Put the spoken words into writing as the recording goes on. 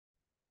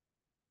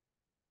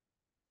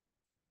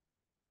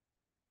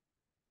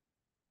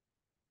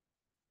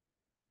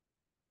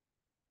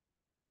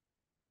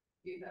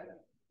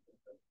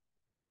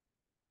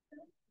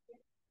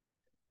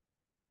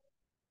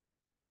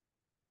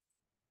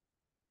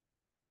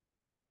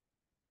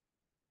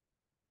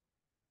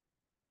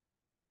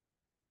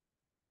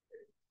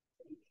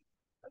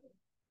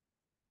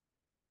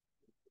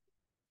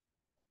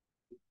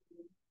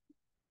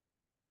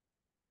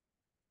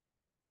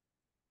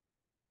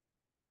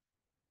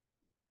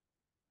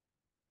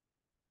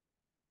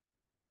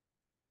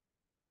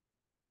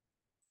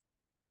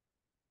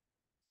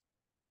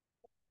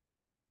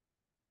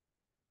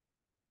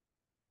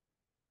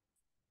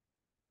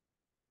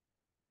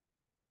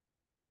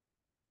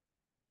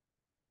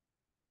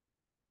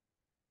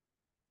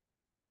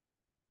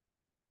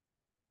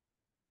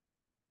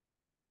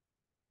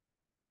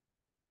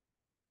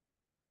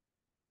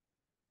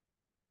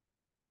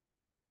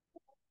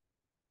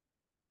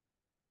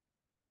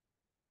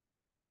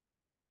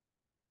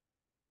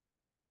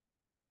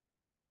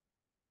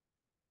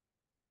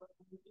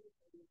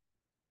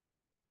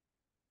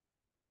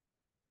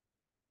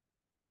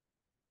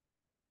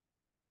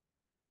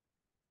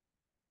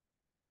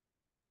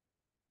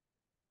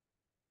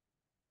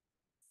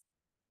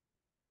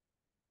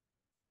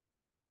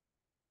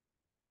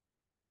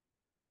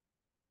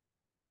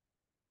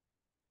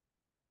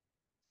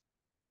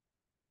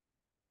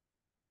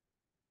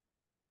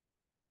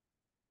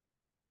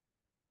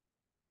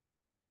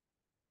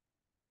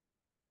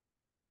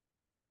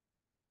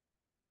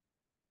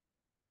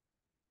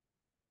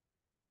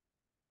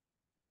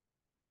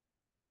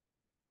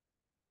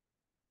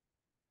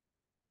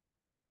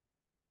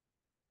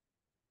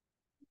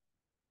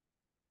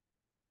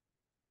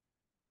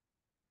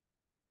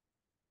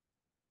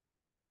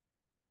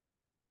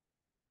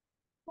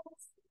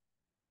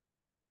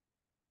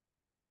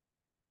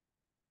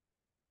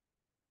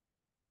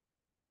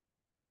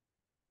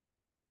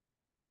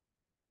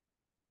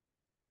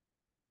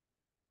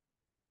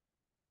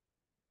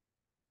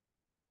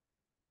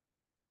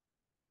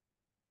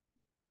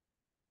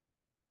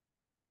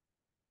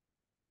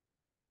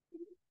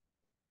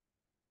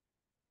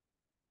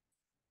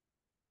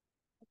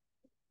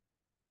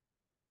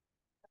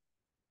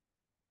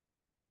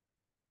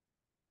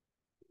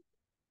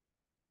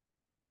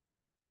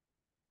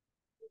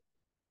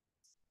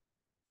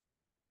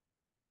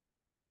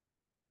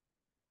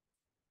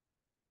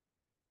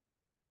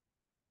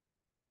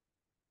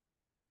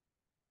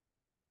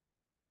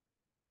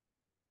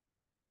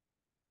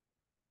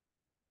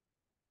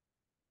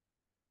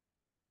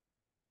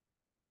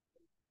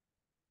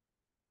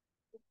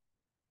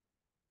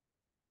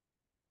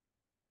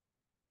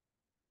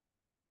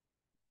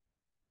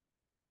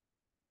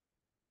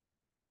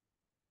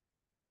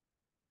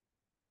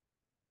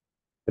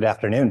Good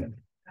afternoon.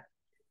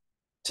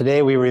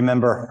 Today we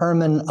remember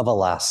Herman of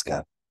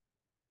Alaska.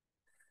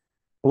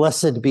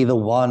 Blessed be the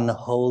one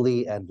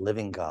holy and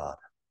living God.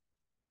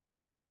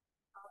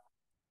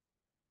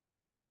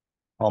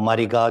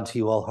 Almighty God, to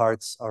you all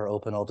hearts are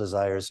open, all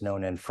desires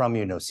known, and from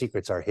you no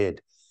secrets are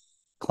hid.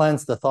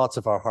 Cleanse the thoughts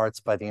of our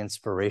hearts by the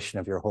inspiration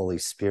of your Holy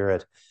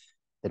Spirit,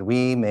 that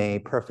we may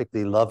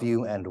perfectly love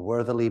you and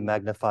worthily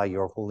magnify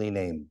your holy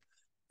name,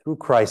 through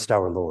Christ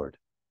our Lord.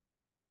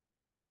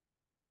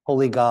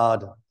 Holy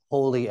God,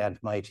 holy and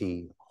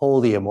mighty,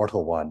 holy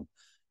immortal one,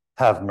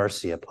 have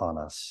mercy upon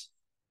us.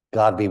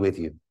 God be with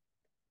you.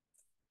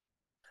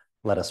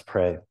 Let us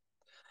pray.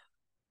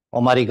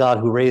 Almighty God,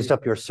 who raised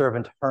up your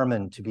servant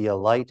Herman to be a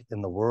light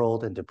in the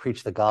world and to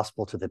preach the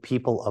gospel to the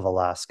people of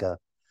Alaska,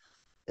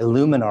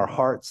 illumine our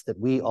hearts that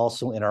we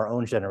also in our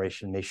own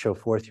generation may show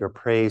forth your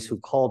praise, who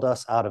called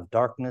us out of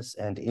darkness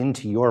and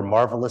into your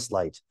marvelous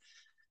light.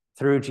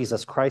 Through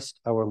Jesus Christ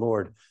our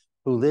Lord,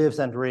 who lives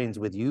and reigns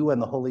with you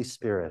and the Holy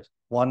Spirit,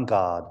 one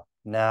God,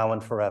 now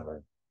and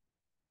forever.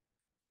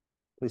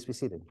 Please be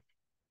seated.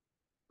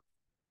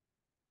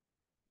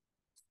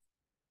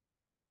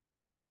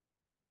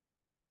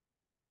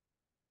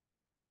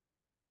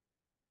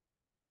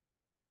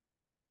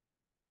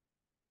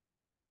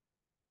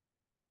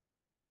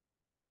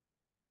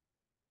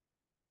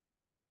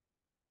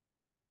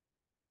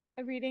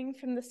 A reading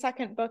from the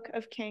second book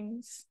of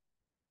Kings.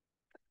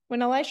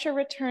 When Elisha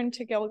returned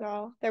to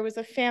Gilgal, there was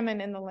a famine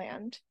in the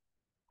land.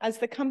 As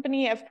the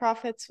company of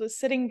prophets was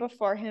sitting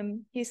before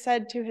him, he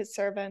said to his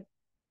servant,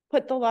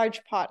 "Put the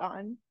large pot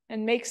on,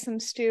 and make some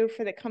stew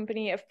for the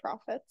company of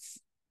prophets."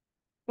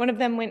 One of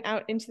them went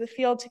out into the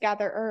field to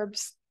gather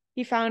herbs.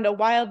 He found a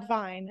wild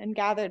vine and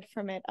gathered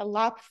from it a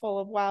lapful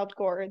of wild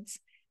gourds,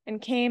 and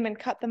came and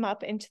cut them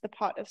up into the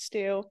pot of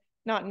stew,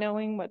 not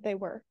knowing what they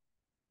were.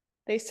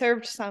 They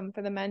served some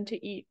for the men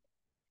to eat.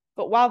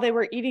 But while they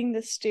were eating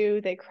the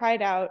stew, they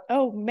cried out,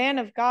 "Oh, man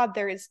of God,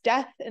 there is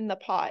death in the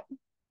pot."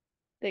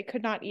 They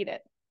could not eat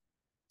it.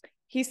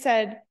 He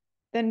said,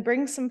 "Then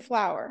bring some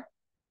flour."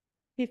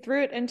 He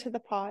threw it into the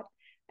pot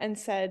and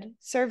said,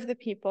 "Serve the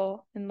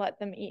people and let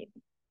them eat."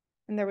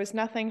 And there was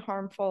nothing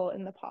harmful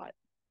in the pot.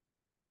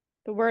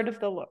 The word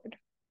of the Lord.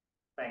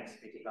 Thanks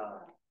be to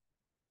God.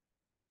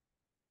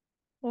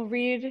 We'll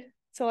read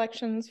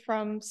selections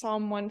from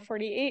Psalm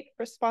 148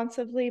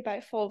 responsively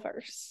by full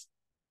verse.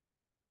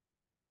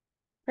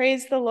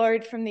 Praise the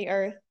Lord from the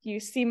earth, you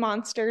sea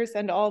monsters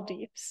and all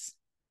deeps.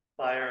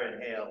 Fire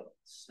and hail,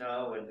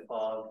 snow and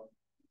fog,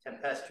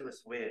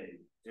 tempestuous wind,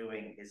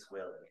 doing his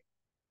will.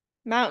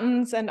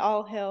 Mountains and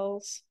all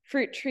hills,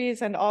 fruit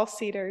trees and all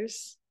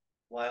cedars.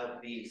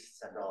 Wild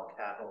beasts and all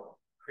cattle,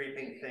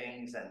 creeping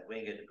things and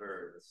winged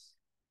birds.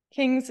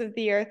 Kings of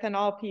the earth and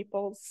all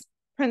peoples,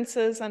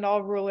 princes and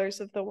all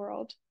rulers of the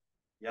world.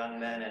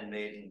 Young men and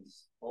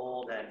maidens,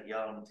 old and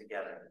young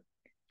together.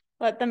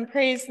 Let them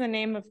praise the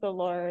name of the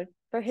Lord,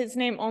 for his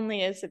name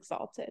only is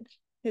exalted.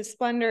 His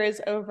splendor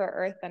is over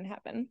earth and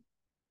heaven.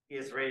 He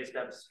has raised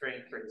up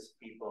strength for his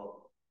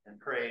people and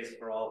praise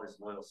for all his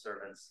loyal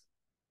servants,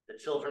 the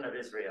children of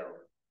Israel,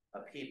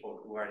 a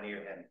people who are near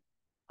him.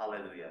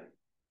 Hallelujah.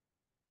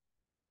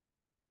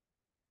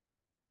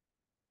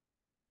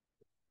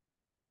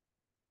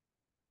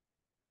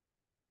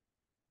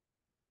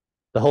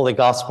 The Holy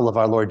Gospel of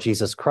our Lord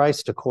Jesus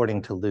Christ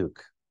according to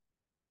Luke.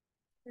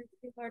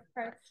 Lord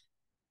Christ.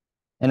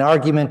 An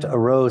argument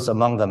arose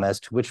among them as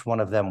to which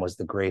one of them was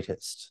the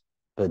greatest.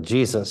 But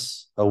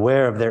Jesus,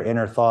 aware of their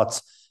inner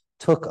thoughts,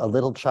 took a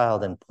little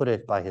child and put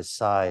it by his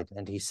side,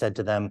 and he said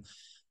to them,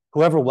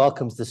 "Whoever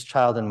welcomes this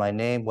child in my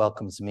name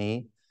welcomes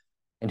me,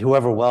 and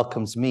whoever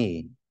welcomes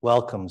me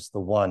welcomes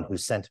the one who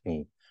sent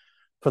me.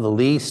 For the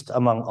least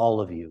among all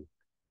of you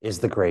is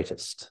the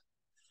greatest."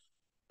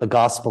 The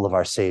Gospel of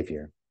our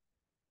Savior.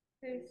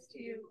 Praise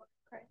to you, Lord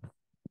Christ.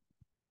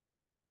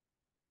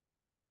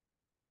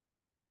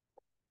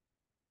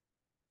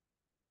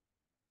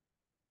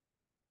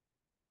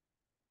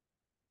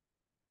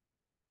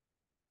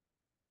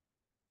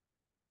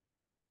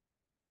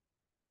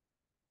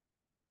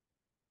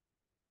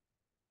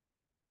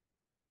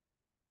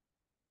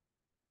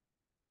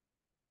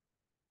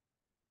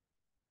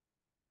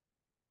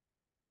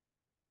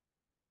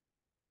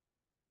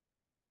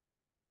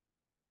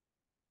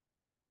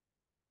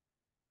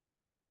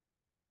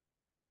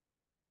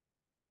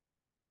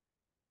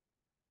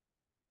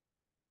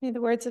 May the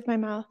words of my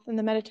mouth and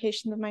the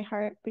meditation of my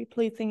heart be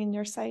pleasing in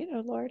your sight, O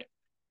Lord.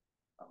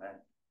 Amen.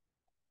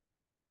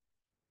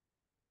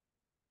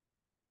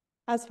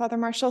 As Father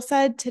Marshall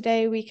said,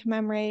 today we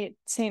commemorate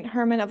St.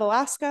 Herman of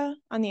Alaska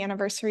on the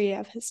anniversary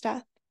of his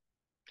death.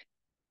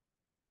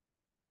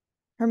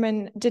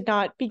 Herman did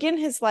not begin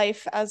his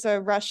life as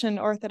a Russian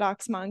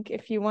Orthodox monk.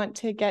 If you want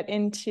to get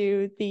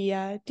into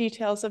the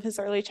details of his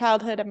early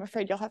childhood, I'm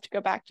afraid you'll have to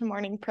go back to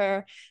morning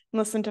prayer and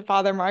listen to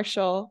Father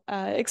Marshall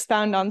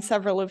expound on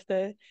several of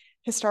the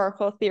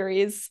historical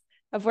theories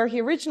of where he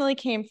originally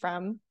came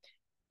from.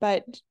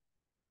 But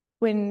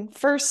when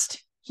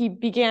first he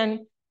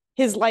began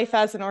his life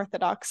as an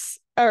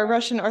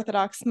Russian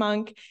Orthodox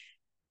monk,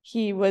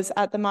 he was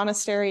at the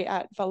monastery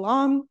at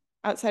Valam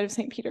outside of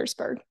St.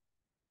 Petersburg.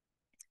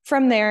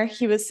 From there,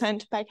 he was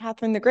sent by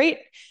Catherine the Great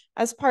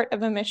as part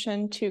of a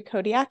mission to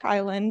Kodiak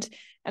Island,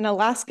 an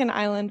Alaskan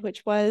island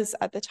which was,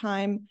 at the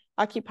time,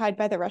 occupied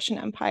by the Russian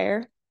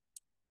Empire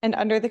and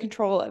under the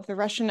control of the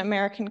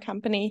Russian-American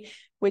Company,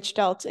 which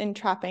dealt in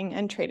trapping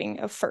and trading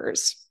of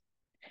furs.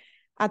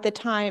 At the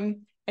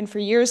time, and for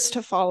years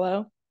to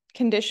follow,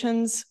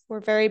 conditions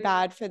were very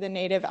bad for the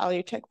native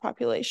Alutiiq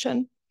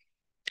population.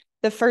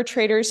 The fur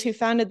traders who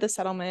founded the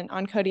settlement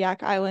on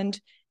Kodiak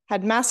Island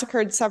had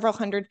massacred several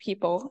hundred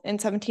people in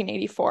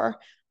 1784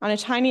 on a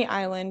tiny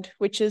island,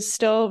 which is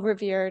still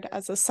revered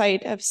as a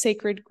site of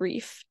sacred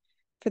grief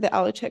for the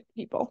Alutiiq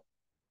people.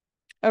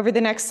 Over the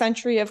next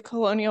century of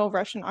colonial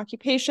Russian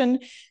occupation,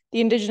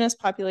 the indigenous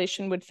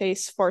population would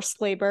face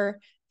forced labor,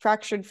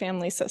 fractured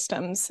family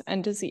systems,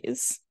 and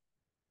disease.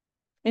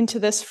 Into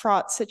this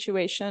fraught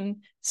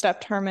situation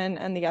stepped Herman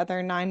and the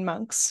other 9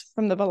 monks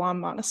from the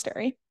Valam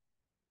monastery.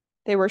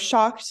 They were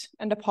shocked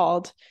and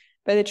appalled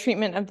by the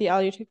treatment of the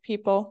Alutiiq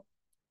people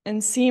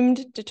and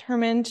seemed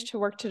determined to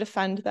work to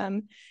defend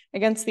them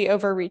against the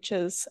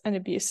overreaches and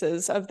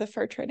abuses of the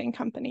fur trading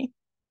company.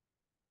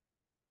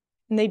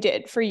 And they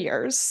did for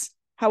years.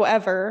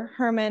 However,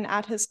 Herman,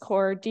 at his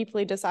core,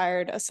 deeply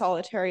desired a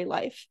solitary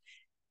life.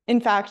 In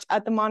fact,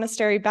 at the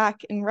monastery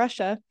back in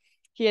Russia,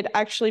 he had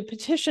actually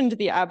petitioned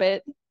the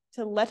abbot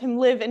to let him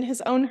live in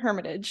his own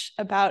hermitage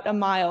about a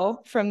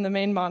mile from the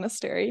main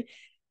monastery.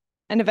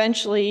 And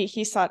eventually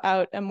he sought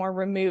out a more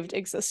removed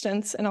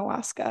existence in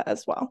Alaska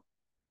as well.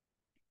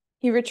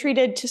 He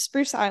retreated to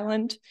Spruce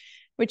Island,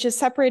 which is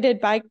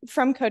separated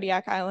from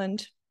Kodiak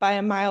Island by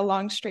a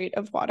mile-long strait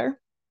of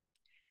water.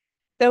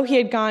 Though he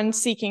had gone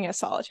seeking a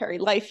solitary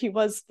life, he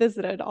was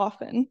visited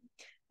often,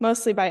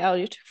 mostly by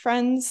Alutiiq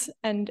friends,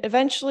 and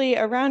eventually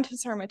around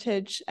his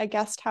hermitage, a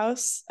guest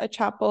house, a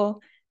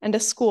chapel, and a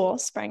school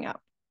sprang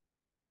up.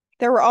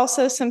 There were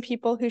also some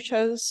people who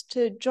chose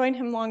to join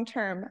him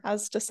long-term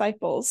as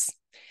disciples.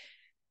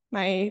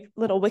 My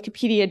little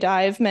Wikipedia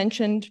dive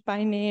mentioned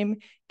by name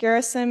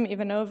Gerasim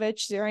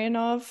Ivanovich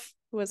Zyryanov,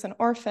 who was an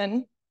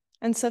orphan,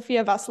 and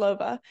Sofia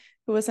Vaslova,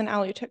 who was an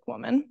Alutiiq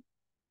woman.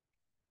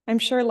 I'm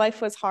sure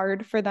life was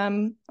hard for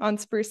them on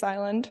Spruce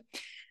Island,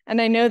 and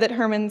I know that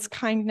Herman's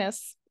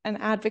kindness and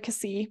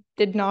advocacy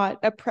did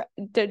not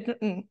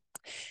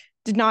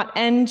did not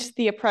end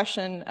the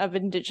oppression of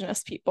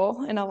Indigenous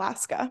people in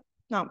Alaska,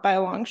 not by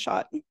a long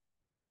shot.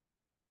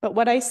 But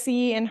what I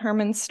see in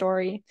Herman's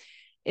story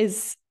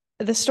is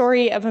the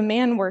story of a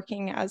man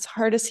working as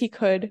hard as he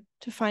could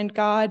to find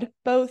God,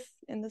 both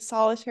in the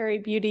solitary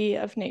beauty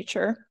of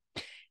nature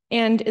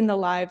and in the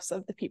lives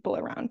of the people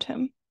around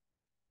him.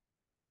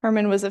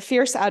 Herman was a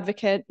fierce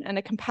advocate and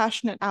a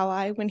compassionate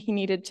ally when he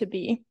needed to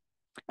be.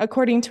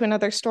 According to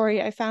another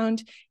story I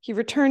found, he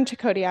returned to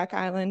Kodiak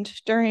Island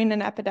during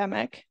an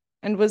epidemic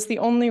and was the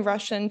only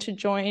Russian to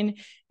join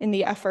in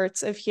the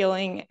efforts of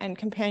healing and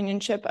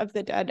companionship of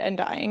the dead and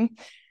dying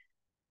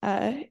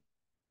in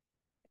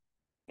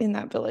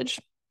that village.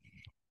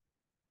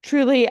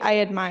 Truly, I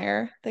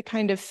admire the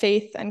kind of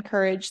faith and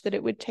courage that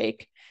it would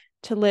take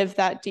to live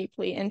that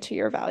deeply into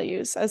your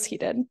values as he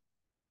did.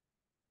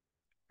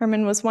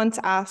 Herman was once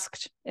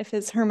asked if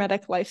his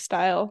hermetic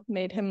lifestyle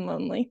made him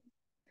lonely.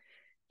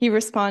 He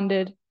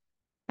responded,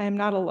 "I am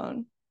not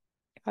alone.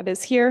 God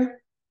is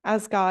here,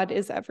 as God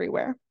is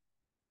everywhere."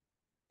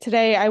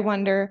 Today, I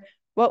wonder,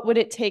 what would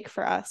it take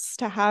for us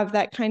to have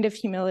that kind of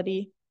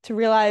humility, to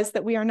realize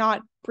that we are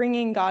not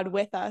bringing God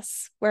with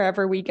us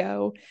wherever we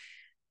go,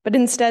 but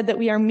instead that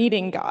we are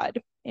meeting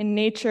God in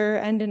nature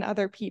and in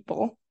other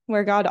people,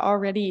 where God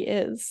already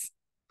is?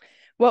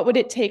 What would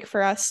it take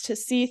for us to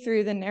see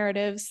through the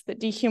narratives that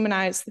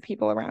dehumanize the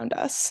people around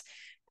us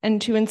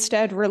and to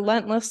instead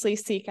relentlessly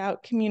seek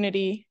out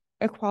community,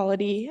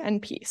 equality,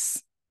 and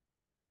peace?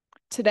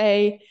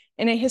 Today,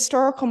 in a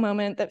historical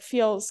moment that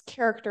feels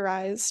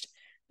characterized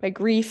by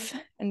grief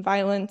and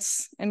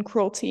violence and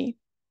cruelty,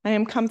 I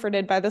am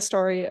comforted by the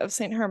story of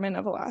St. Herman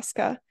of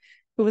Alaska,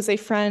 who was a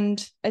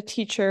friend, a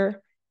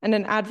teacher, and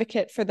an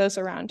advocate for those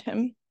around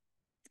him,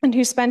 and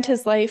who spent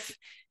his life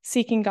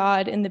seeking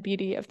God in the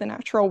beauty of the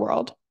natural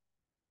world.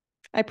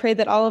 I pray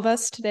that all of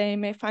us today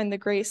may find the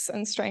grace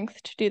and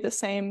strength to do the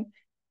same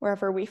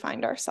wherever we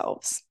find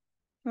ourselves.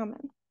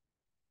 Amen.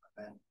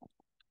 Amen.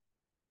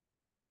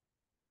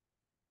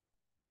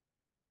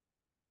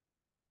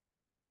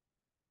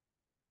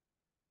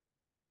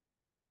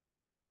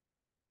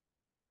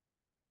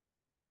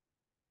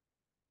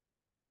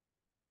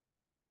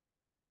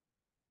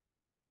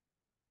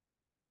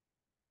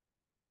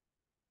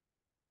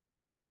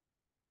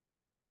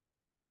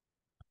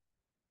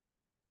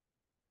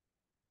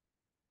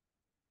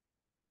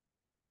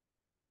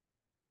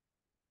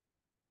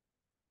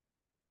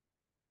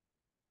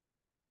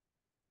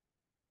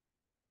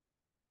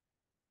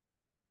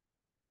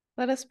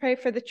 Let us pray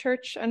for the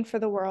Church and for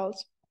the world.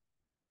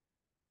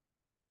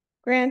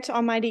 Grant,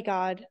 Almighty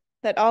God,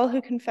 that all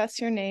who confess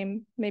your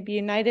name may be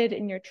united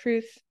in your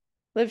truth,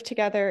 live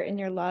together in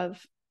your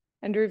love,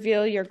 and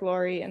reveal your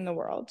glory in the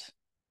world.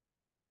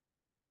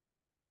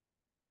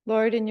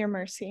 Lord, in your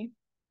mercy,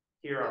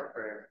 Hear our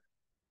prayer.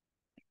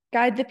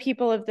 guide the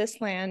people of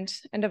this land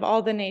and of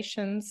all the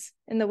nations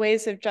in the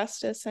ways of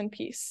justice and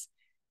peace,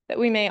 that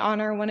we may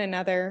honor one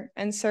another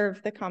and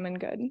serve the common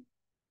good.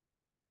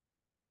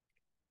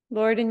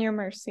 Lord, in your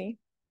mercy,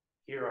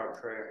 Hear our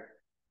prayer.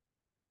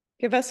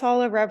 give us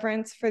all a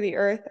reverence for the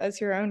earth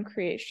as your own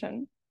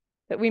creation,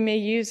 that we may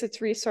use its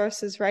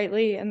resources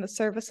rightly in the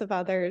service of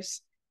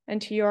others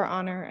and to your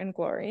honor and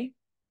glory.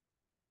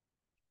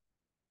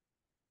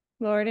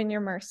 Lord, in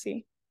your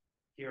mercy,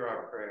 Hear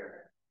our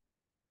prayer.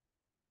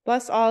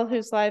 bless all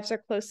whose lives are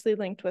closely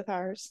linked with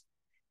ours,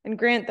 and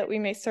grant that we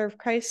may serve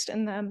Christ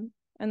in them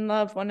and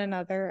love one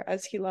another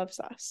as he loves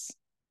us.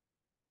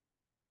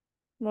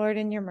 Lord,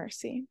 in your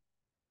mercy,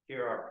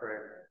 Hear our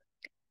prayer.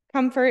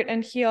 comfort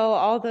and heal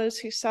all those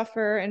who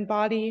suffer in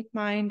body,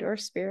 mind, or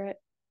spirit.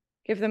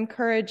 Give them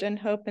courage and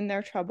hope in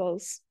their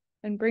troubles,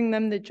 and bring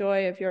them the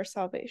joy of your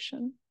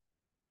salvation.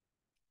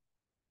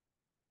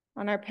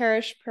 On our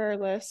parish prayer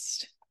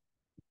list,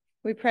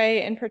 we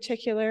pray in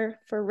particular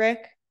for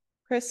Rick,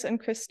 Chris and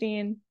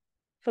Christine,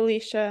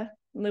 Felicia,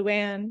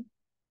 Luann,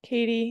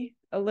 Katie,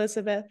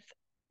 Elizabeth,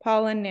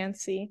 Paul and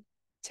Nancy,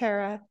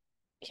 Tara,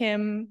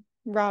 Kim,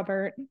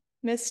 Robert,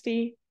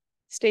 Misty,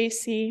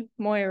 Stacy,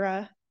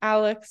 Moira,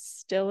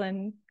 Alex,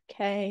 Dylan,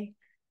 Kay,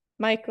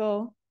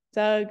 Michael,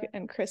 Doug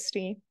and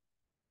Christy,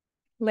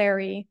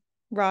 Larry,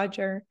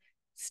 Roger,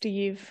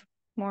 Steve,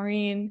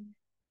 Maureen,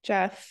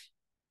 Jeff,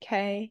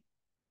 Kay,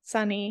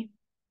 Sunny,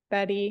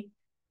 Betty,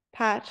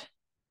 Pat,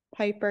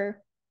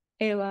 Piper,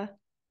 Ayla,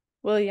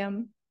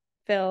 William,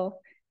 Phil,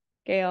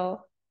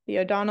 Gail, the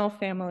O'Donnell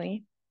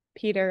family,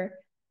 Peter,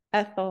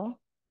 Ethel,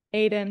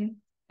 Aiden,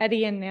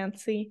 Eddie and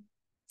Nancy,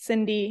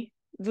 Cindy,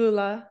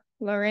 Vula,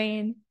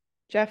 Lorraine,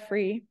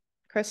 Jeffrey,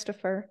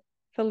 Christopher,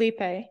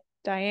 Felipe,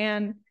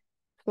 Diane,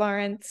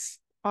 Florence,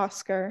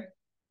 Oscar,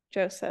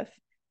 Joseph,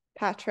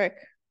 Patrick,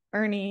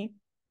 Ernie,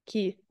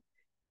 Keith,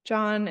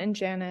 John and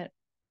Janet,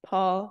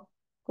 Paul,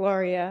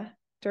 Gloria,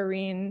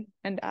 Doreen,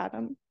 and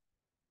Adam.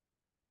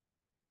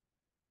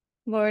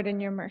 Lord, in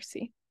your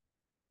mercy,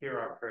 Hear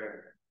our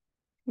prayer.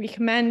 we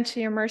commend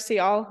to your mercy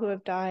all who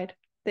have died,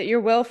 that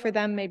your will for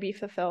them may be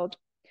fulfilled,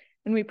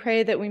 and we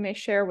pray that we may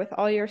share with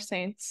all your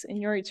saints in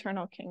your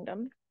eternal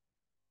kingdom.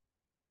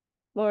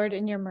 Lord,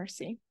 in your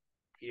mercy,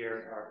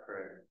 Hear our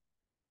prayer.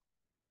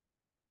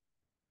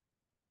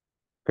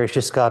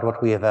 Gracious God,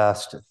 what we have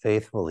asked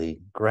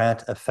faithfully,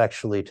 grant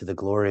effectually to the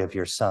glory of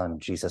your Son,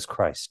 Jesus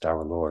Christ,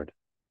 our Lord.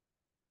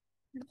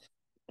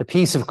 The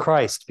peace of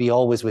Christ be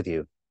always with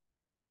you.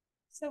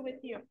 So with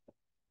you.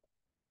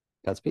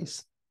 God's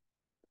peace.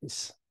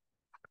 Peace.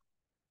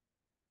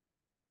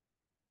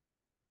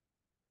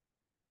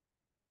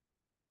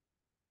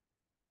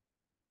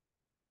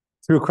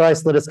 Through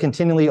Christ, let us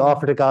continually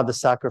offer to God the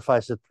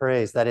sacrifice of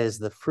praise, that is,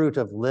 the fruit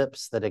of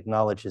lips that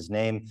acknowledge his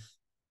name.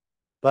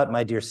 But,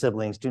 my dear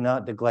siblings, do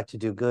not neglect to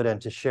do good and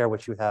to share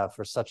what you have,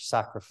 for such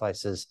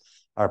sacrifices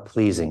are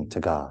pleasing to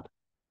God.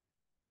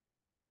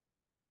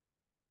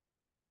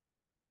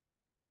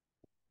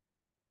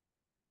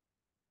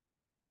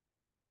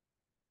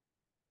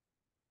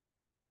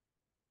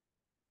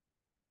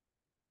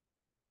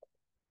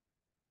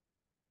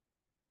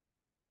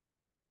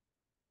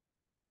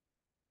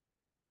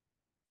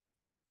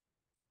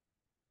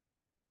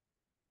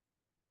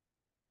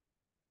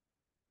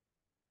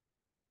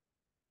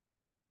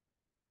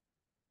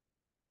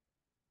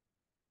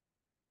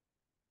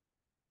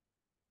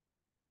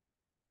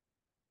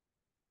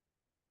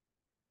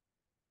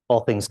 All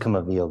things come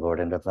of thee, O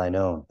Lord, and of thine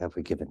own have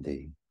we given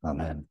thee.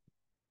 Amen.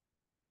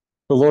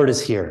 The Lord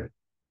is here.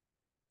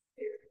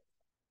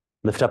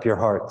 Lift up your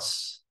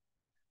hearts.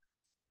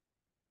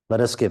 Let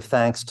us give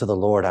thanks to the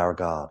Lord our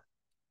God.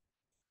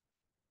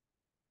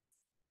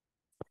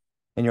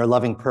 In your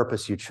loving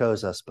purpose, you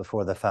chose us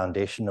before the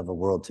foundation of the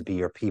world to be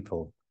your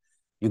people.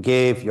 You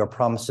gave your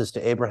promises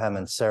to Abraham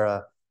and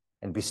Sarah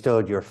and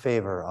bestowed your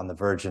favor on the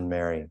Virgin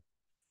Mary.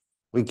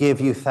 We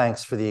give you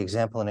thanks for the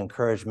example and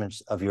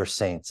encouragement of your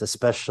saints,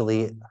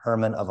 especially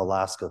Herman of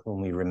Alaska,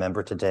 whom we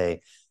remember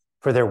today,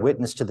 for their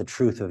witness to the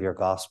truth of your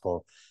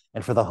gospel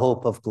and for the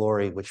hope of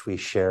glory which we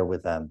share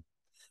with them.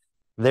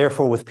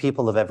 Therefore, with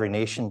people of every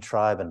nation,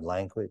 tribe, and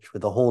language,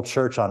 with the whole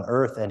church on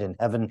earth and in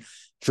heaven,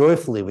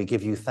 joyfully we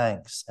give you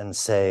thanks and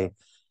say,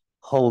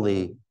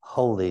 Holy,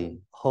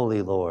 holy,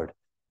 holy Lord,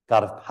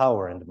 God of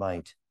power and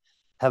might.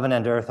 Heaven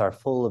and earth are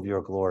full of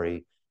your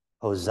glory.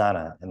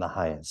 Hosanna in the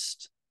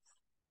highest.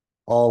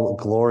 All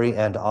glory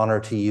and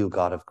honor to you,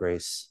 God of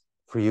grace,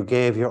 for you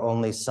gave your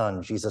only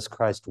Son, Jesus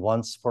Christ,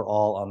 once for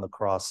all on the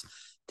cross,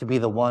 to be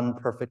the one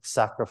perfect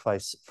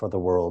sacrifice for the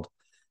world,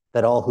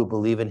 that all who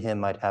believe in him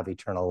might have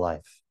eternal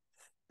life.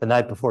 The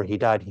night before he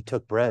died, he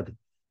took bread,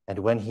 and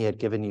when he had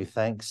given you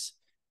thanks,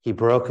 he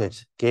broke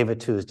it, gave it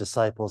to his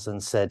disciples,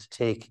 and said,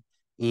 Take,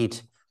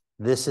 eat,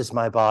 this is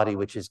my body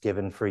which is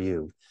given for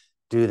you.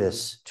 Do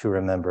this to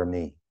remember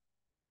me.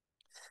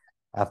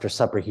 After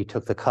supper, he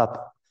took the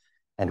cup,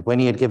 and when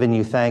he had given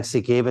you thanks, he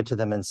gave it to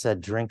them and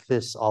said, Drink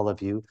this, all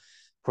of you,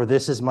 for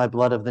this is my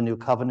blood of the new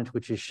covenant,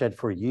 which is shed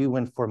for you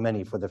and for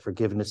many for the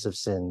forgiveness of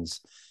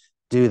sins.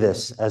 Do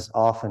this as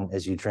often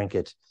as you drink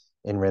it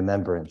in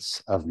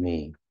remembrance of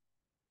me.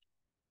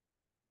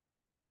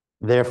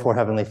 Therefore,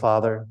 Heavenly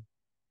Father,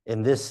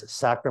 in this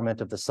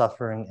sacrament of the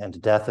suffering and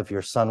death of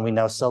your Son, we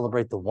now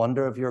celebrate the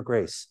wonder of your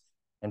grace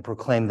and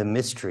proclaim the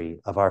mystery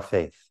of our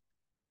faith.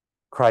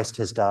 Christ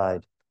has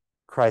died.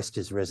 Christ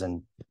is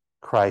risen.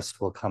 Christ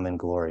will come in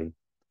glory.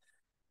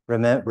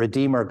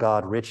 Redeemer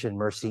God, rich in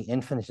mercy,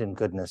 infinite in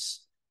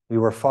goodness, we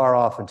were far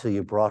off until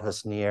you brought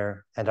us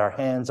near, and our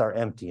hands are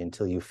empty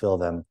until you fill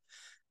them.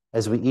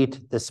 As we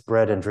eat this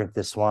bread and drink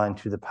this wine,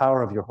 through the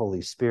power of your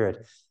Holy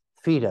Spirit,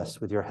 feed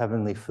us with your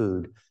heavenly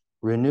food,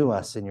 renew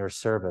us in your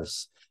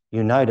service,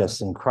 unite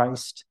us in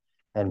Christ,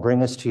 and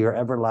bring us to your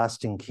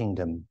everlasting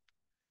kingdom.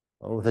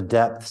 Oh, the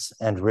depths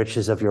and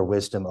riches of your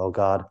wisdom, O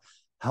God,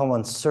 how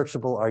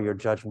unsearchable are your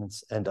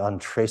judgments and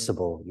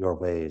untraceable your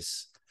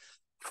ways.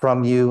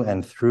 From you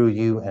and through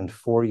you and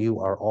for you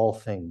are all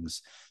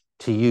things.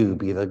 To you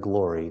be the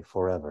glory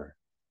forever.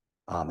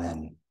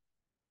 Amen.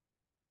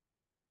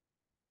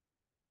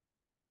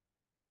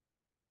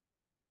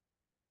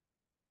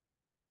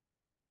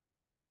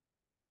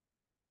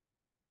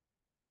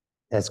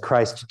 As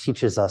Christ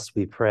teaches us,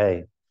 we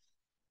pray,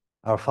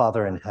 Our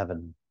Father in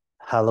heaven,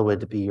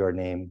 hallowed be your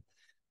name.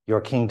 Your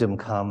kingdom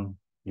come,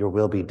 your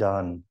will be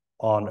done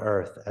on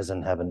earth as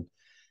in heaven.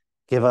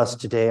 Give us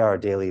today our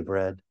daily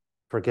bread.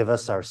 Forgive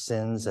us our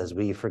sins as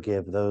we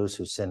forgive those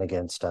who sin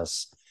against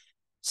us.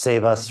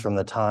 Save us from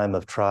the time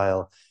of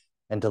trial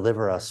and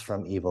deliver us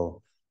from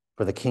evil.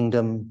 For the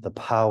kingdom, the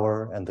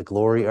power, and the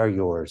glory are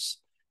yours,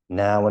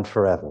 now and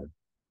forever.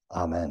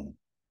 Amen.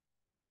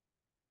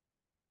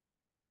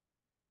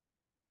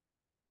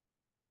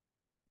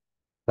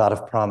 God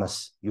of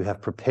promise, you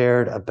have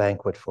prepared a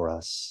banquet for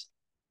us.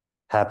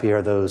 Happy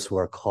are those who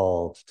are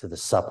called to the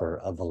supper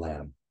of the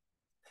Lamb.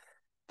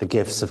 The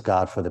gifts of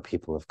God for the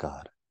people of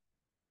God.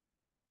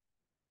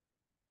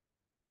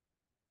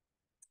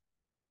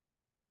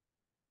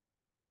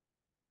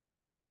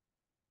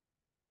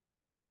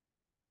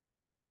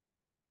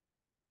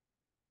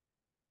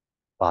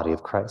 Body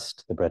of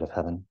Christ, the bread of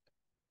heaven.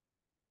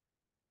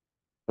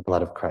 The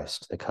blood of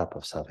Christ, the cup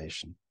of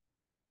salvation.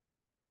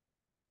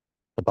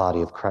 The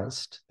body of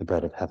Christ, the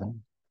bread of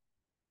heaven.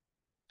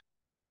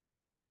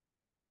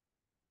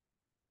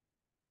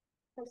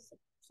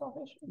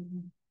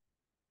 Salvation.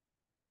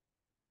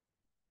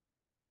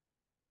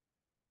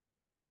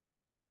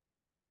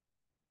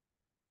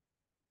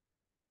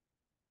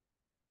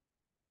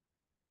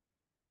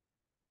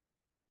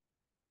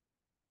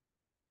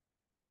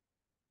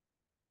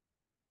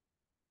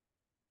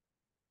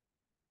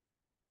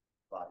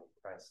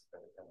 Christ.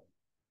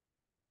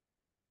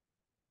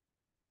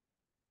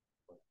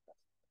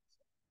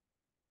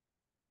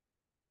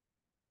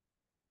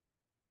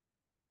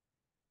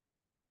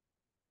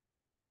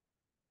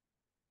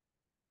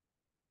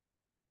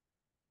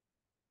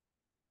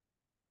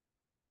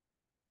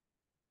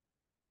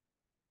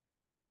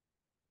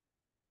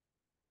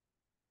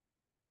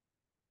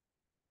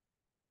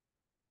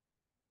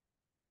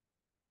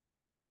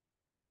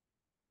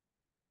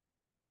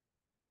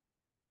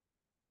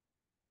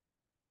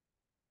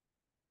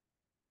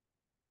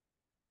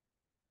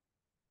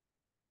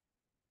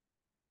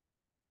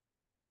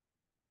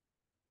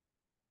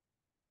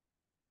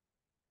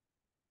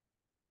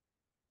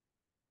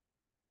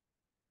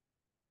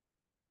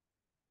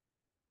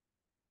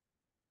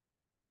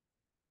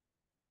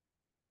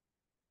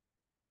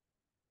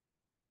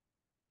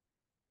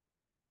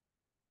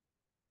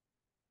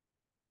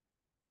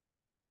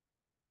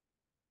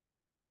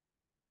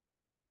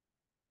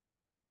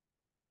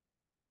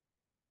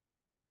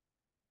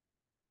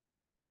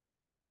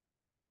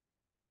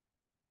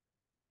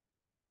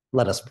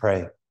 Let us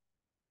pray.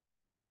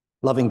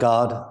 Loving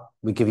God,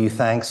 we give you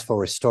thanks for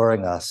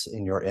restoring us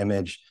in your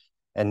image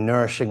and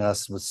nourishing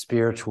us with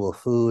spiritual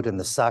food in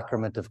the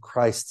sacrament of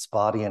Christ's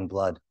body and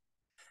blood.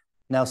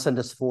 Now send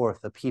us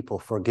forth a people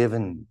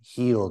forgiven,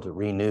 healed,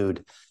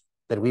 renewed,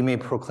 that we may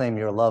proclaim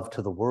your love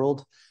to the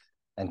world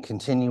and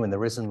continue in the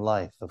risen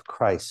life of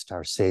Christ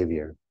our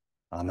Savior.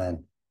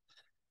 Amen.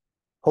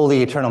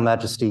 Holy eternal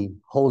majesty,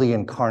 holy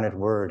incarnate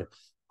word,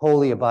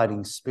 holy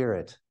abiding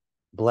spirit,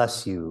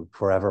 bless you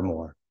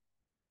forevermore.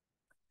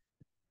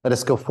 Let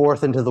us go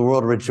forth into the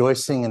world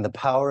rejoicing in the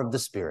power of the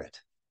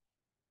Spirit.